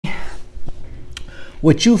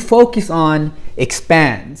what you focus on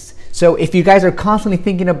expands. So if you guys are constantly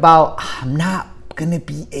thinking about, I'm not gonna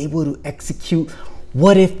be able to execute,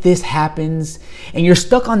 what if this happens, and you're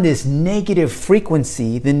stuck on this negative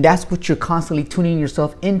frequency, then that's what you're constantly tuning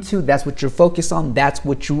yourself into. That's what you're focused on. That's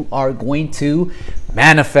what you are going to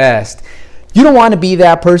manifest. You don't want to be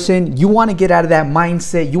that person. You want to get out of that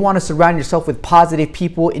mindset. You want to surround yourself with positive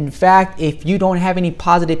people. In fact, if you don't have any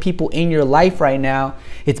positive people in your life right now,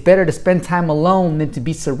 it's better to spend time alone than to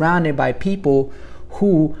be surrounded by people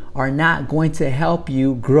who are not going to help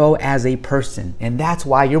you grow as a person. And that's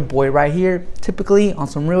why your boy right here, typically on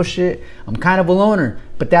some real shit, I'm kind of a loner,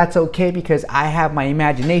 but that's okay because I have my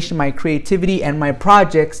imagination, my creativity, and my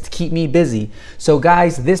projects to keep me busy. So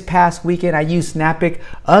guys, this past weekend I used Snappic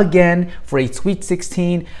again for a Sweet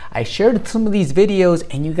 16. I shared some of these videos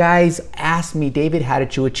and you guys asked me, David, how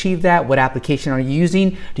did you achieve that? What application are you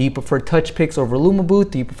using? Do you prefer TouchPix over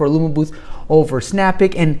LumaBooth? Do you prefer LumaBooth over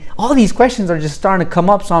Snappic? And all these questions are just starting to come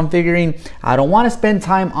up, so I'm figuring I don't want to spend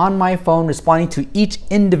time on my phone responding to each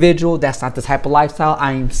individual. That's not the type of lifestyle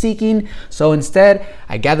I am seeking. So instead,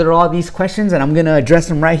 I gathered all these questions and I'm going to address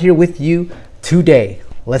them right here with you today.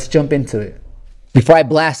 Let's jump into it. Before I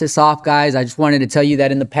blast this off, guys, I just wanted to tell you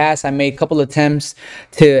that in the past, I made a couple attempts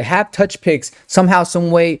to have TouchPix somehow,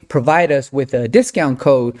 some way provide us with a discount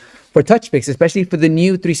code for TouchPix, especially for the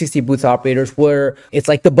new 360 booth operators where it's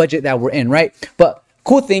like the budget that we're in, right? But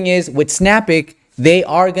cool thing is with Snappic, they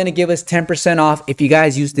are going to give us 10% off if you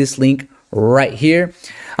guys use this link right here.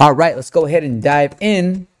 All right, let's go ahead and dive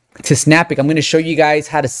in to Snappic. I'm going to show you guys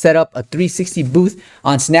how to set up a 360 booth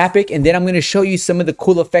on Snappic, and then I'm going to show you some of the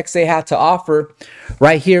cool effects they have to offer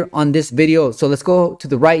right here on this video. So let's go to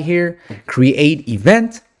the right here, create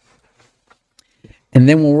event. And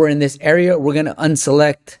then when we're in this area, we're going to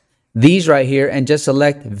unselect these right here and just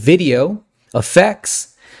select video effects.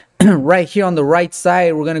 Right here on the right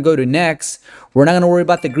side, we're going to go to next. We're not going to worry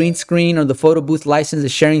about the green screen or the photo booth license, the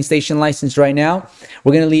sharing station license right now.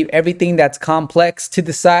 We're going to leave everything that's complex to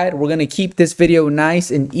the side. We're going to keep this video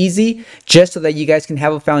nice and easy just so that you guys can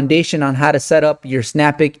have a foundation on how to set up your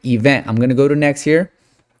Snappic event. I'm going to go to next here.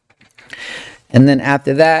 And then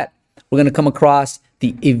after that, we're going to come across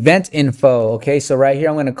the event info. Okay, so right here,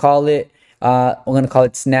 I'm going to call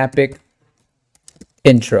it Snappic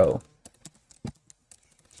intro.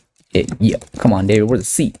 Yeah, come on, David. Where's the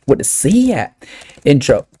C? Where's the C at?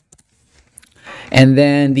 Intro. And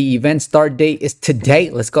then the event start date is today.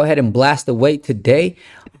 Let's go ahead and blast away today.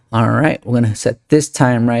 All right, we're gonna set this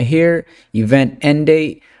time right here. Event end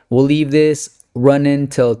date. We'll leave this running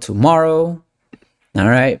till tomorrow. All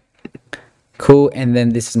right. Cool. And then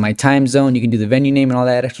this is my time zone. You can do the venue name and all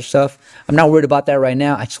that extra stuff. I'm not worried about that right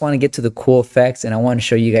now. I just want to get to the cool effects and I want to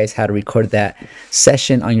show you guys how to record that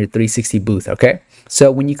session on your 360 booth. Okay.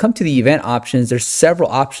 So when you come to the event options, there's several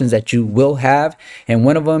options that you will have. And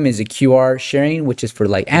one of them is a QR sharing, which is for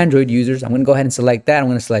like Android users. I'm going to go ahead and select that. I'm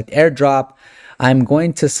going to select AirDrop. I'm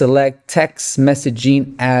going to select text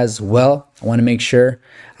messaging as well. I want to make sure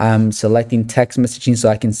I'm selecting text messaging so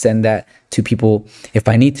I can send that to people if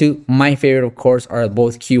I need to. My favorite, of course, are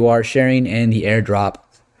both QR sharing and the AirDrop.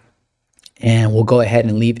 And we'll go ahead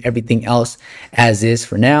and leave everything else as is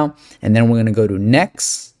for now. And then we're going to go to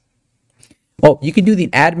next. Oh, you can do the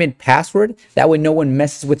admin password. That way no one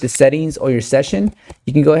messes with the settings or your session.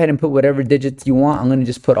 You can go ahead and put whatever digits you want. I'm going to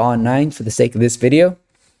just put all 9 for the sake of this video.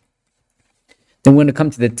 Then we're going to come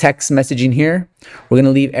to the text messaging here. We're going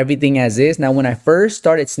to leave everything as is. Now, when I first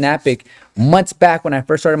started Snappic, months back when I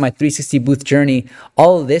first started my 360 booth journey,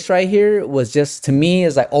 all of this right here was just, to me,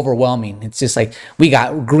 is like overwhelming. It's just like, we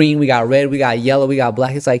got green, we got red, we got yellow, we got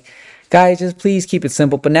black. It's like, guys, just please keep it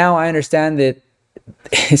simple. But now I understand that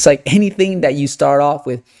it's like anything that you start off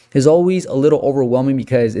with is always a little overwhelming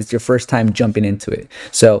because it's your first time jumping into it.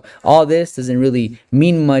 So all this doesn't really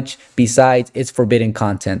mean much besides it's forbidden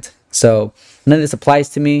content. So none of this applies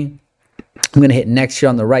to me. I'm going to hit next here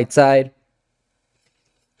on the right side.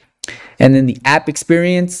 And then the app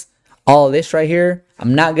experience, all of this right here,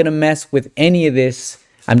 I'm not going to mess with any of this.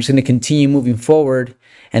 I'm just going to continue moving forward.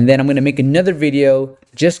 And then I'm going to make another video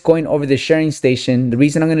just going over the sharing station. The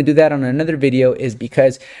reason I'm going to do that on another video is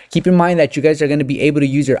because keep in mind that you guys are going to be able to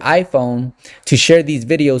use your iPhone to share these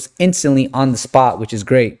videos instantly on the spot, which is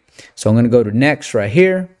great. So I'm going to go to next right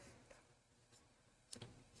here.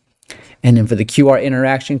 And then for the QR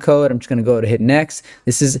interaction code, I'm just going to go to hit next.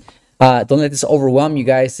 This is, don't let this overwhelm you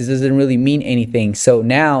guys. This doesn't really mean anything. So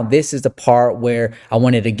now this is the part where I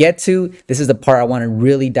wanted to get to. This is the part I want to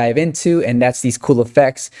really dive into, and that's these cool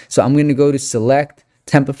effects. So I'm going to go to select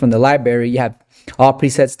template from the library. You have All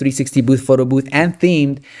presets, 360 booth, photo booth, and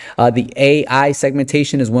themed. The AI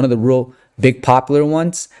segmentation is one of the real big popular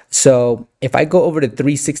ones. So if I go over to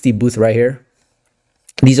 360 booth right here,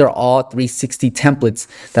 these are all 360 templates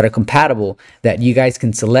that are compatible that you guys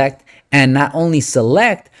can select, and not only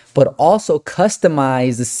select, but also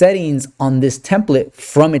customize the settings on this template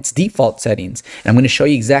from its default settings. And I'm going to show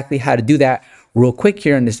you exactly how to do that real quick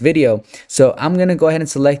here in this video. So I'm going to go ahead and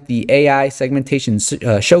select the AI segmentation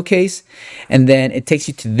showcase, and then it takes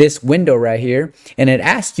you to this window right here, and it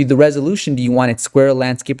asks you the resolution. Do you want it square,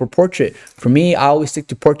 landscape, or portrait? For me, I always stick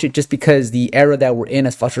to portrait just because the era that we're in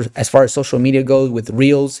as far as social media goes, with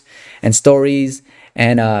reels and stories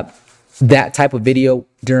and that type of video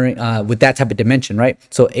during with that type of dimension, right?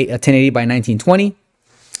 So 1080 by 1920.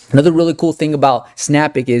 Another really cool thing about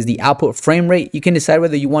Snappic is the output frame rate. You can decide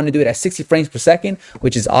whether you want to do it at 60 frames per second,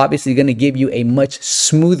 which is obviously going to give you a much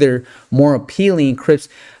smoother, more appealing,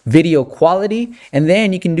 crisp video quality. And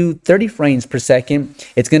then you can do 30 frames per second.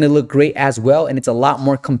 It's going to look great as well, and it's a lot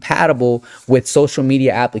more compatible with social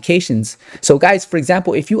media applications. So guys, for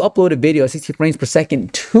example, if you upload a video at 60 frames per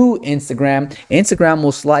second to Instagram, Instagram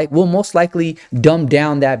will most likely dumb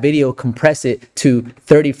down that video, compress it to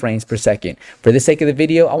 30 frames per second. For the sake of the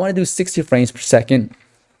video, I want to do 60 frames per second.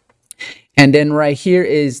 And then right here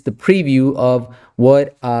is the preview of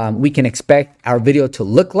what we can expect our video to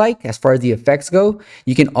look like as far as the effects go.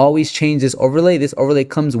 You can always change this overlay. This overlay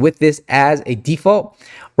comes with this as a default.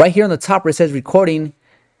 Right here on the top where it says recording,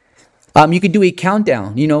 you can do a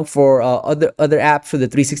countdown. You know, for other apps for the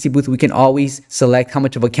 360 booth, we can always select how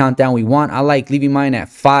much of a countdown we want. I like leaving mine at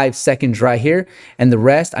 5 seconds right here, and the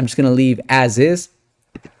rest I'm just going to leave as is.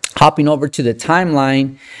 Hopping over to the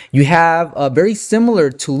timeline, you have very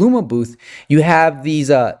similar to Luma Booth. You have these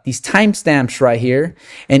timestamps right here,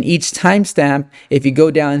 and each timestamp, if you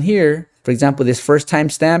go down here, for example, this first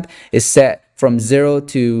timestamp is set from 0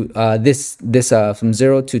 to from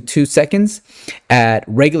 0 to 2 seconds at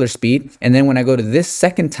regular speed, and then when I go to this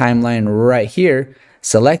second timeline right here,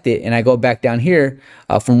 select it, and I go back down here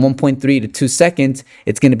from 1.3 to 2 seconds,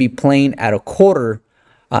 it's going to be playing at a quarter.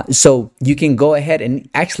 So you can go ahead and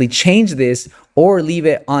actually change this or leave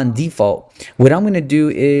it on default. What I'm going to do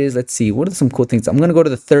is, let's see, what are some cool things? I'm going to go to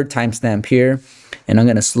the third timestamp here, and I'm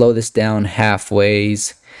going to slow this down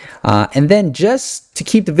halfways. And then just to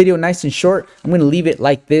keep the video nice and short, I'm going to leave it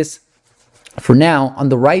like this for now. On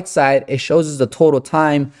the right side, it shows us the total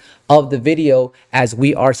time of the video as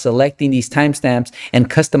we are selecting these timestamps and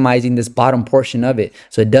customizing this bottom portion of it.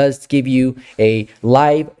 So it does give you a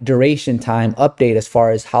live duration time update as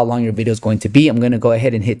far as how long your video is going to be. I'm going to go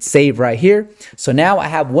ahead and hit save right here. So now I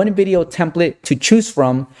have one video template to choose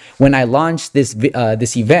from when I launch this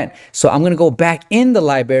event. So I'm going to go back in the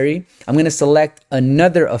library. I'm going to select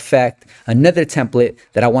another effect, another template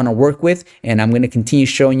that I want to work with, and I'm going to continue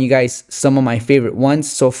showing you guys some of my favorite ones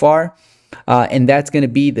so far. And that's going to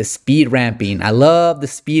be the speed ramping. I love the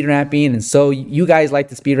speed ramping, and so you guys like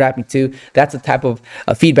the speed ramping too. That's the type of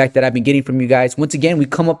feedback that I've been getting from you guys. Once again, we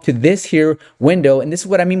come up to this here window, and this is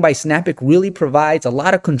what I mean by Snappic really provides a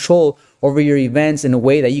lot of control over your events in a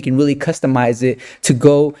way that you can really customize it to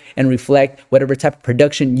go and reflect whatever type of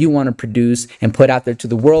production you want to produce and put out there to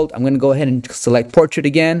the world. I'm going to go ahead and select portrait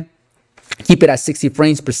again. Keep it at 60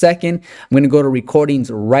 frames per second. I'm going to go to recordings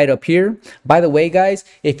right up here. By the way, guys,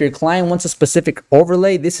 if your client wants a specific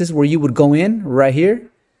overlay, this is where you would go in right here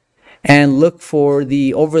and look for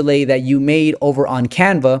the overlay that you made over on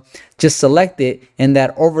Canva. Just select it, and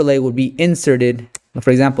that overlay would be inserted. For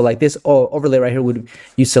example, like this overlay right here, would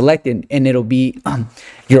you select it, and it'll be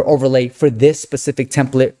your overlay for this specific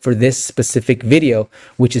template for this specific video,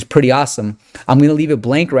 which is pretty awesome. I'm going to leave it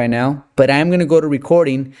blank right now, but I'm going to go to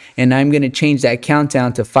recording, and I'm going to change that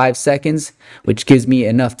countdown to 5 seconds, which gives me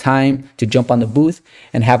enough time to jump on the booth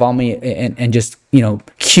and have all my and just, you know,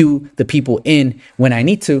 cue the people in when I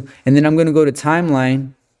need to. And then I'm going to go to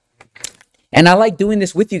timeline. And I like doing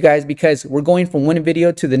this with you guys because we're going from one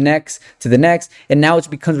video to the next, and now it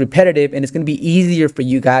becomes repetitive, and it's going to be easier for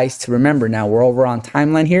you guys to remember. Now we're over on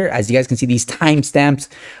timeline here. As you guys can see, these timestamps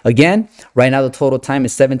again. Right now the total time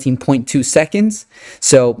is 17.2 seconds.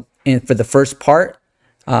 So for the first part,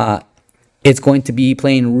 it's going to be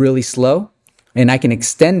playing really slow, and I can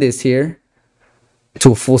extend this here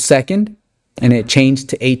to a full second, and it changed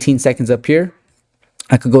to 18 seconds up here.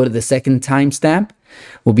 I could go to the second timestamp,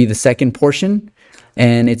 will be the second portion,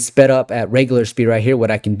 and it's sped up at regular speed right here.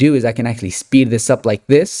 What I can do is I can actually speed this up like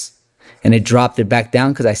this, and it dropped it back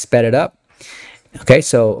down because I sped it up. Okay,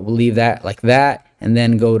 so we'll leave that like that, and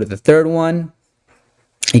then go to the third one.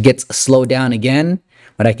 It gets slowed down again.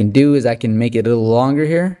 What I can do is I can make it a little longer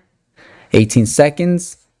here, 18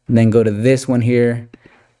 seconds, and then go to this one here,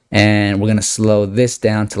 and we're gonna slow this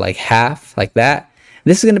down to like half, like that.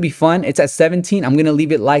 This is gonna be fun. It's at 17. I'm gonna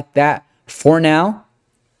leave it like that for now.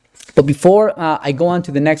 But before I go on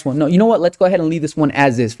to the next one, no, you know what? Let's go ahead and leave this one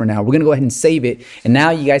as is for now. We're gonna go ahead and save it. And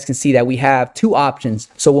now you guys can see that we have two options.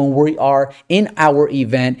 So when we are in our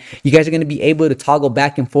event, you guys are gonna be able to toggle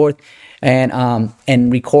back and forth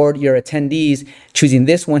and record your attendees, choosing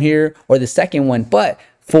this one here or the second one. But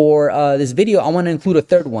for this video, I want to include a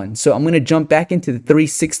third one. So I'm going to jump back into the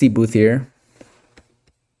 360 booth here.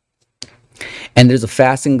 And there's a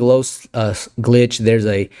fast and glow glitch. There's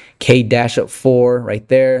a K-up4 right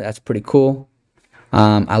there. That's pretty cool.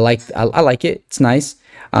 I like it. It's nice.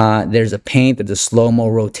 There's a paint. There's a slow-mo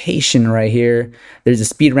rotation right here. There's a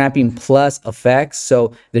speed ramping plus effects.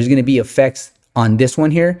 So there's going to be effects on this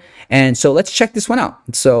one here. And so let's check this one out.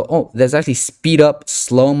 So, oh, there's actually speed up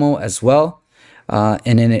slow-mo as well.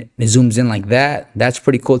 And then it zooms in like that. That's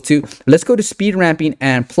pretty cool too. Let's go to speed ramping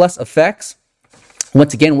and plus effects.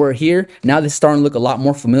 Once again, we're here. Now this is starting to look a lot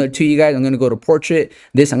more familiar to you guys. I'm going to go to portrait.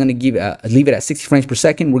 This, I'm going to leave it at 60 frames per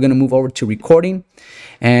second. We're going to move over to recording.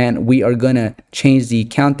 And we are going to change the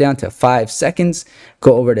countdown to 5 seconds.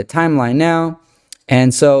 Go over to timeline now.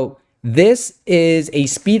 And so this is a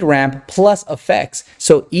speed ramp plus effects.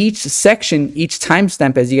 So each section, each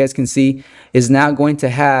timestamp, as you guys can see, is now going to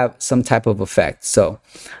have some type of effect. So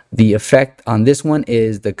the effect on this one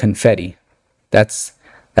is the confetti. That's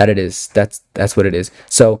what it is.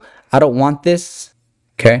 So I don't want this.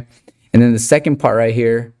 Okay. And then the second part right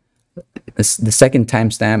here, the second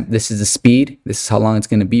timestamp, this is the speed. This is how long it's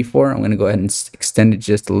going to be for. I'm going to go ahead and extend it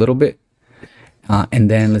just a little bit. And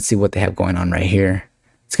then let's see what they have going on right here.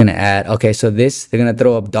 It's going to add, okay, so this, they're going to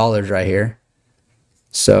throw up dollars right here.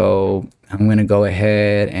 So I'm going to go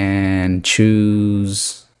ahead and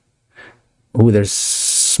choose, oh, there's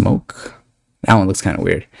smoke. That one looks kind of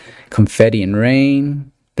weird. Confetti and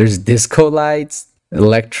rain. There's disco lights,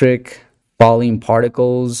 electric, falling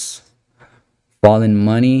particles, falling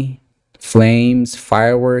money, flames,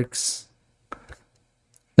 fireworks.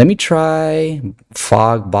 Let me try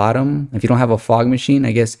fog bottom. If you don't have a fog machine,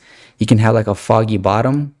 I guess you can have like a foggy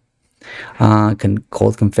bottom.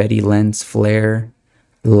 Cold confetti, lens flare,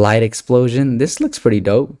 light explosion. This looks pretty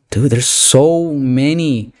dope. Dude, there's so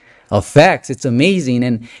many effects. It's amazing.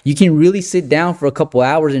 And you can really sit down for a couple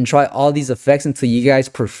hours and try all these effects until you guys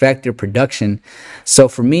perfect your production. So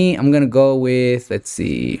for me, I'm going to go with, let's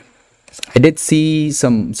see. I did see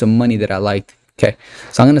some money that I liked. Okay.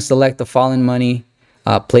 So I'm going to select the fallen money.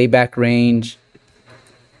 Playback range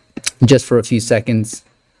just for a few seconds,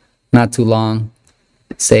 not too long.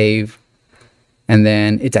 Save, and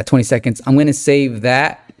then it's at 20 seconds. I'm going to save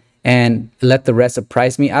that and let the rest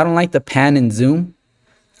surprise me. I don't like the pan and zoom.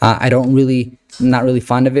 I'm not really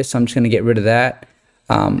fond of it, so I'm just going to get rid of that.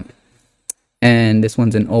 And this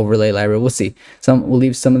one's an overlay library. We'll see. We'll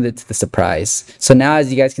leave some of it to the surprise. So now,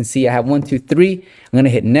 as you guys can see, I have 1, 2, 3. I'm going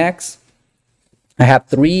to hit next. I have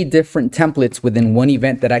 3 different templates within one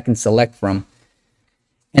event that I can select from.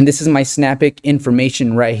 And this is my Snappic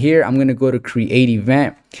information right here. I'm going to go to create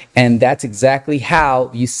event. And that's exactly how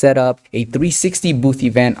you set up a 360 booth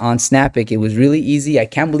event on Snappic. It was really easy. I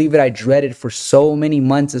can't believe it. I dreaded for so many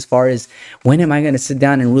months as far as when am I going to sit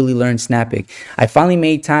down and really learn Snappic. I finally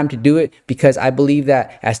made time to do it because I believe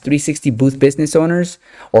that as 360 booth business owners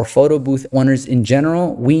or photo booth owners in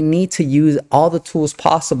general, we need to use all the tools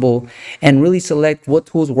possible and really select what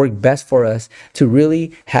tools work best for us to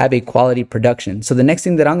really have a quality production. So the next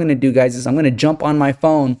thing that I'm going to do, guys, is I'm going to jump on my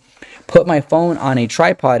phone, put my phone on a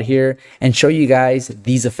tripod here, and show you guys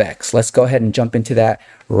these effects. Let's go ahead and jump into that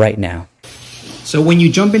right now. So when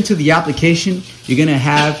you jump into the application, you're going to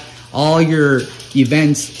have all your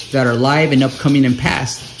events that are live and upcoming and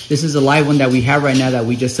past. This is a live one that we have right now that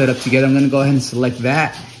we just set up together. I'm going to go ahead and select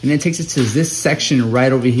that, and then it takes us to this section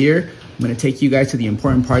right over here. I'm going to take you guys to the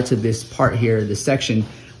important parts of this part here, this section.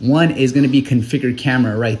 One is going to be configure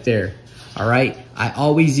camera right there. All right, I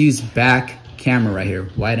always use back camera right here,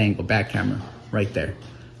 wide angle back camera right there.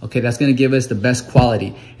 Okay, that's gonna give us the best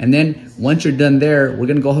quality. And then once you're done there, we're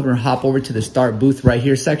gonna go ahead and hop over to the start booth right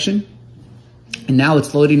here section. And now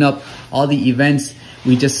it's loading up all the events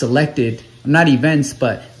we just selected, not events,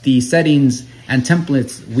 but the settings and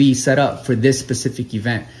templates we set up for this specific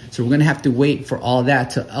event. So we're gonna have to wait for all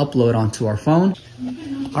that to upload onto our phone.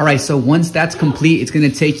 All right, so once that's complete, it's gonna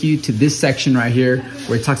take you to this section right here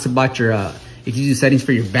where it talks about your, it gives you settings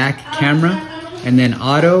for your back camera, and then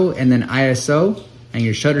auto, and then ISO, and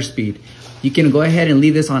your shutter speed. You can go ahead and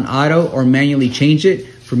leave this on auto or manually change it.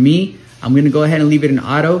 For me, I'm gonna go ahead and leave it in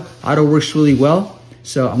auto. Auto works really well.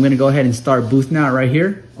 So I'm gonna go ahead and start booth now right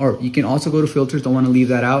here, or you can also go to filters, don't wanna leave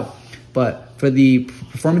that out. But for the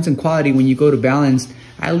performance and quality, when you go to balanced,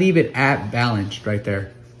 I leave it at balanced right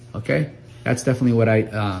there, okay? That's definitely what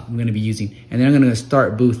I'm gonna be using. And then I'm gonna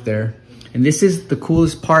start booth there. And this is the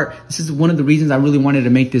coolest part. This is one of the reasons I really wanted to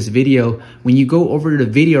make this video. When you go over to the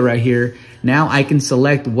video right here, now I can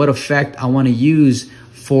select what effect I wanna use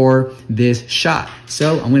for this shot.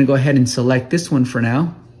 So I'm gonna go ahead and select this one for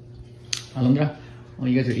now. Alondra, while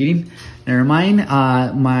you guys are eating. Never mind,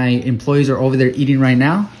 my employees are over there eating right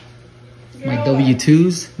now. My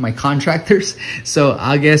W-2s, my contractors. So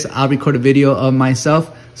I guess I'll record a video of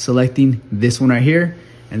myself selecting this one right here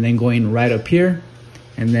and then going right up here.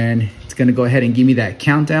 And then it's gonna go ahead and give me that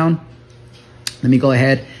countdown. Let me go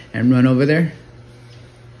ahead and run over there.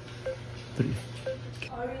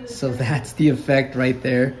 So that's the effect right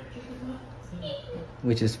there,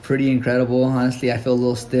 which is pretty incredible. Honestly, I feel a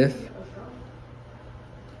little stiff,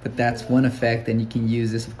 but that's one effect. And you can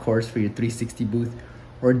use this, of course, for your 360 booth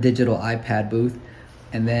or digital iPad booth.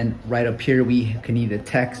 And then right up here, we can either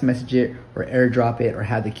text message it or airdrop it or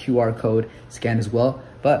have the QR code scan as well.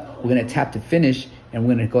 But we're gonna tap to finish, and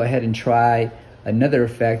we're gonna go ahead and try another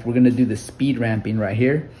effect. We're gonna do the speed ramping right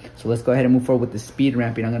here. So let's go ahead and move forward with the speed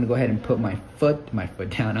ramping. I'm gonna go ahead and put my foot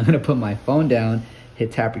down. I'm gonna put my phone down,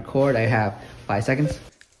 hit tap record. I have 5 seconds.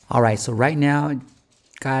 All right, so right now,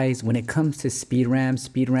 guys, when it comes to speed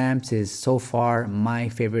ramps is so far my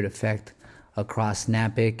favorite effect across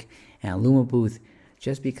Snappic and Luma Booth,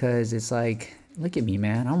 just because it's like, look at me,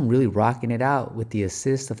 man. I'm really rocking it out with the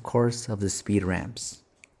assist, of course, of the speed ramps.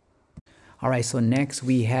 All right, so next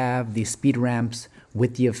we have the speed ramps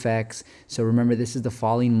with the effects. So remember, this is the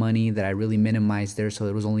falling money that I really minimized there, so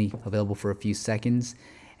it was only available for a few seconds.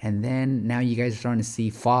 And then now you guys are starting to see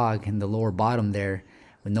fog in the lower bottom there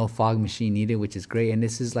with no fog machine needed, which is great. And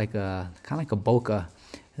this is like a kind of like a bokeh.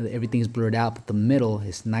 Everything's blurred out, but the middle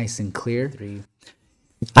is nice and clear.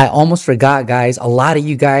 I almost forgot, guys. A lot of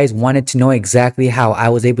you guys wanted to know exactly how I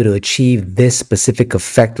was able to achieve this specific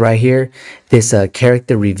effect right here, this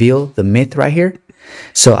character reveal, the myth right here.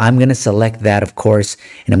 So I'm going to select that, of course,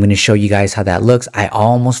 and I'm going to show you guys how that looks. I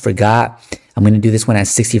almost forgot. I'm going to do this one at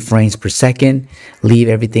 60 frames per second, leave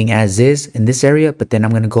everything as is in this area, but then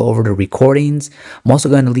I'm going to go over to recordings. I'm also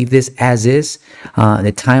going to leave this as is.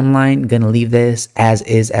 The timeline, going to leave this as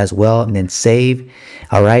is as well, and then save.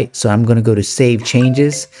 All right, so I'm going to go to save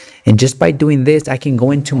changes. And just by doing this, I can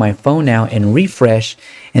go into my phone now and refresh,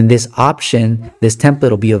 and this option, this template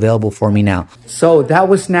will be available for me now. So that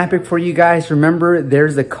was Snappic for you guys. Remember,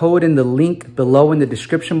 there's a code in the link below in the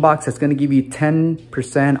description box that's going to give you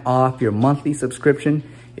 10% off your monthly subscription.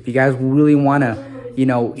 If you guys really want to, you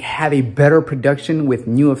know, have a better production with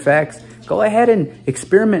new effects, go ahead and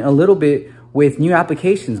experiment a little bit with new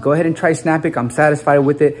applications. Go ahead and try Snappic. I'm satisfied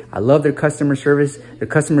with it. I love their customer service. Their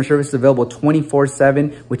customer service is available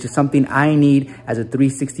 24/7, which is something I need as a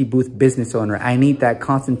 360 booth business owner. I need that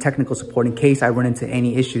constant technical support in case I run into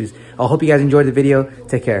any issues. I hope you guys enjoyed the video.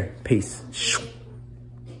 Take care. Peace.